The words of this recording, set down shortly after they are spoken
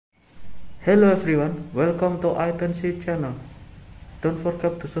Hello everyone, welcome to Aoitenshi channel. Don't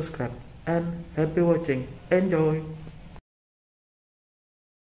forget to subscribe and happy watching. Enjoy!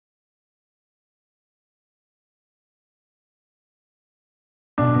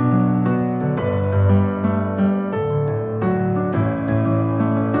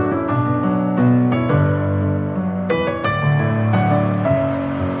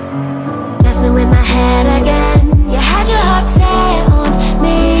 Messing with my head again. You had your heart set on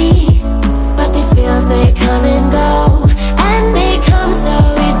me, but these feels, they come and go, and they come so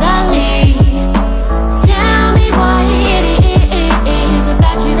easily. Tell me what it is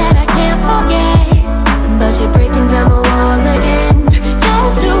about you that I can't forget, but you're breaking down my walls again,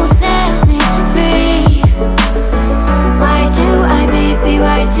 just to set me free. Why do I, baby,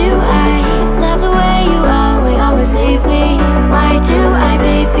 why do I love the way you always leave me? Why do I,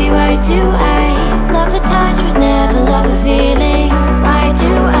 baby, why do I love the touch but never love the feeling? Why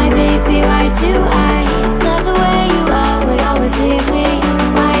do I, baby, why do I love the way you always leave me?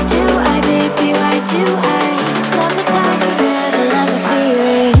 Why do I, baby, why do I love the touch but never love the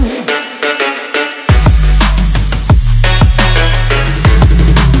feeling?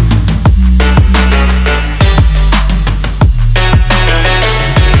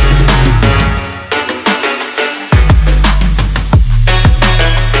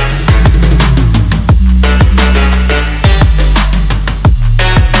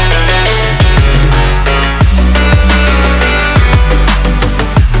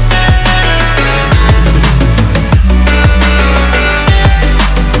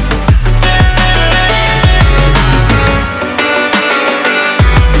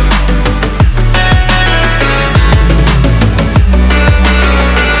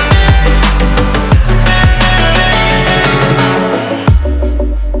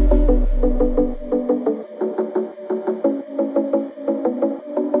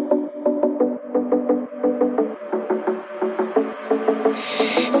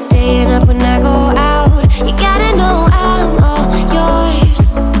 Staying up when I go out, you gotta know I'm all yours.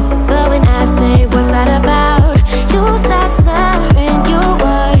 But when I say what's that about, you start slurring your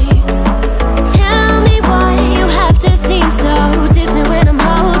words. Tell me why you have to seem so distant when I'm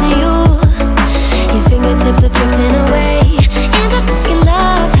holding you. Your fingertips are drifting away, and I fucking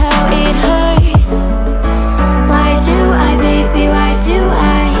love how it hurts. Why do I, baby, why do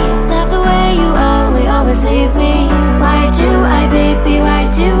I love the way you always leave me? Why do I, baby, why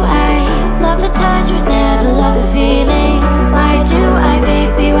do I love the touch but never love the feeling? Why do I,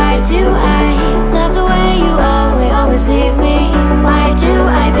 baby, why do I love the way you always leave me? Why do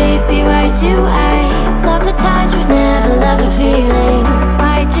I, baby, why do I love the touch but never love the feeling?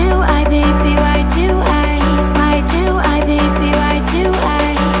 Why do I, baby, why do I? Why do I, baby, why do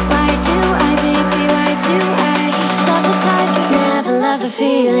I? Why do I, baby, why do I love the touch but never love the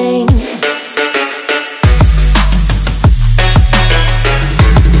feeling?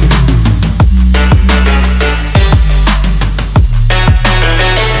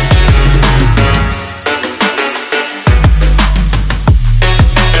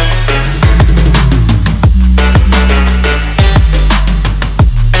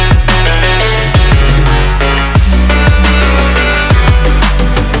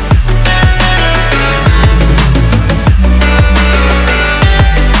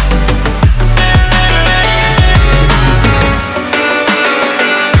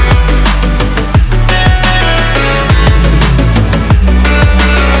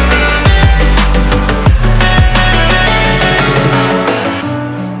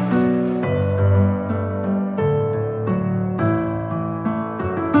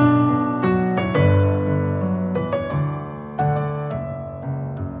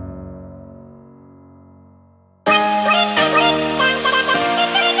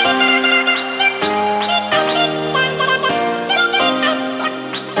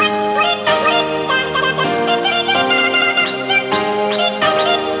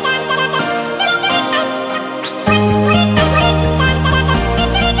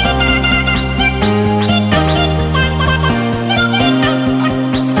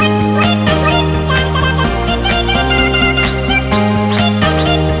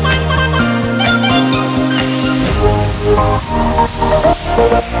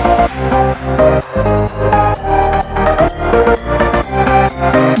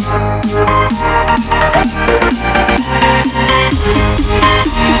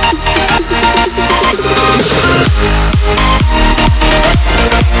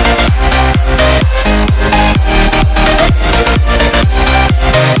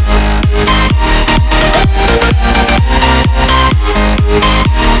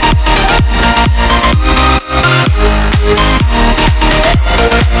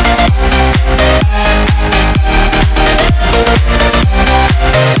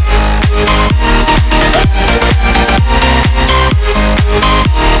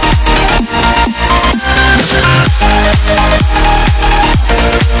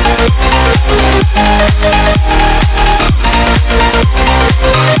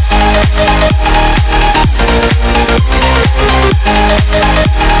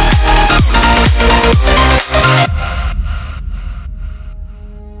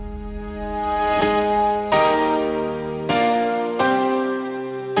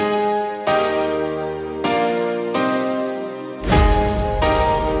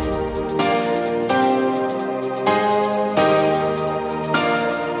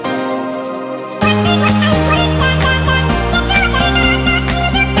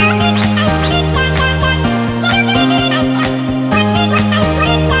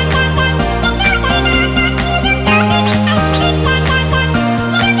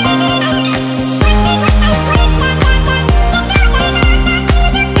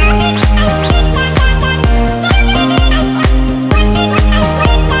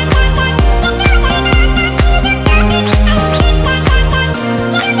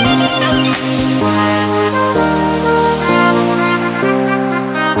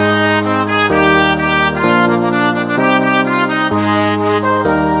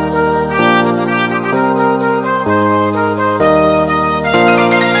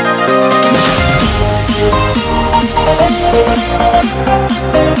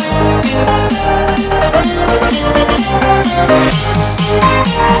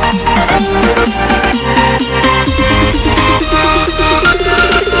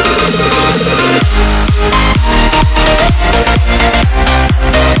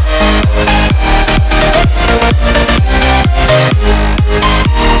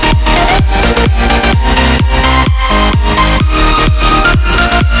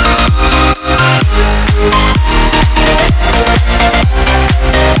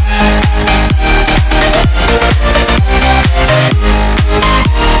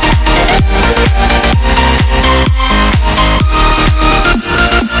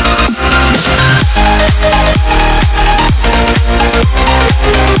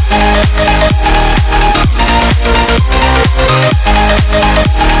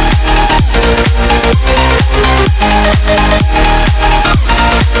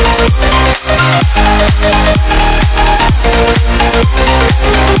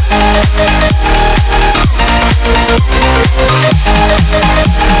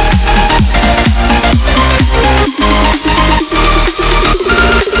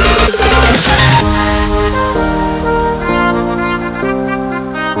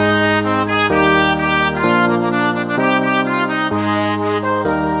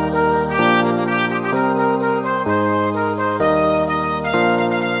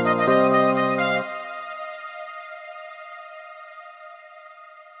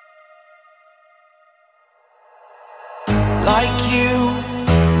 Like you,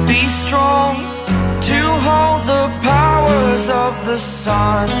 be strong to hold the powers of the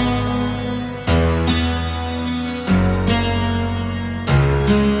sun.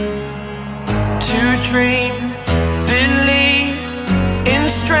 To dream, believe in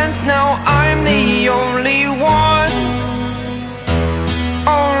strength. Now I'm the only one,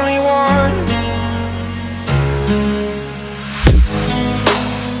 only one.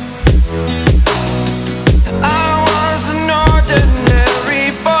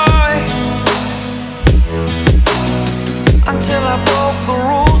 Until I broke the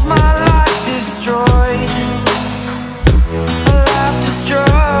rules, my life destroyed. A life destroyed.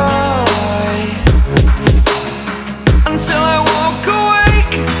 Until I walk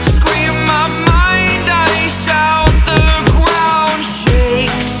awake, scream my mind, I shout, the ground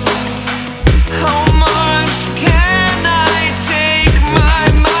shakes. How much can I take? My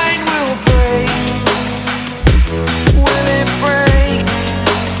mind will break. Will it break?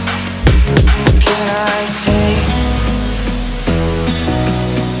 Can I take?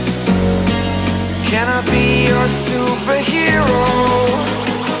 Can I be your superhero?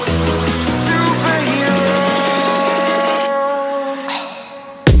 Superhero.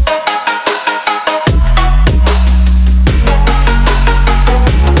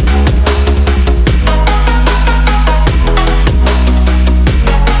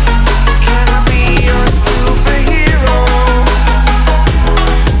 Can I be your superhero?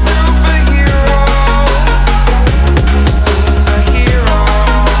 Superhero. Superhero.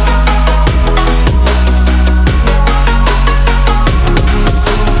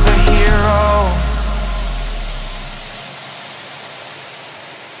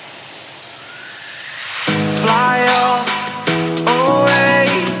 Fly away.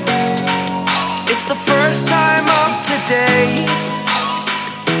 It's the first time of today.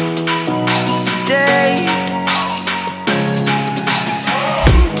 Today.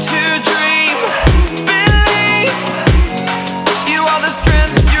 To dream, believe. You are the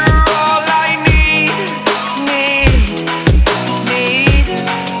strength, you're all I need. Need.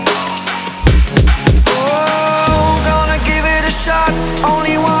 Oh, gonna give it a shot.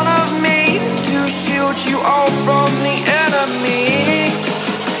 Only one of me to shield you all from the enemy.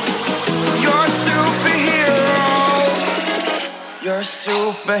 You're a superhero. You're a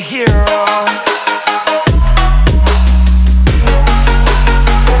superhero.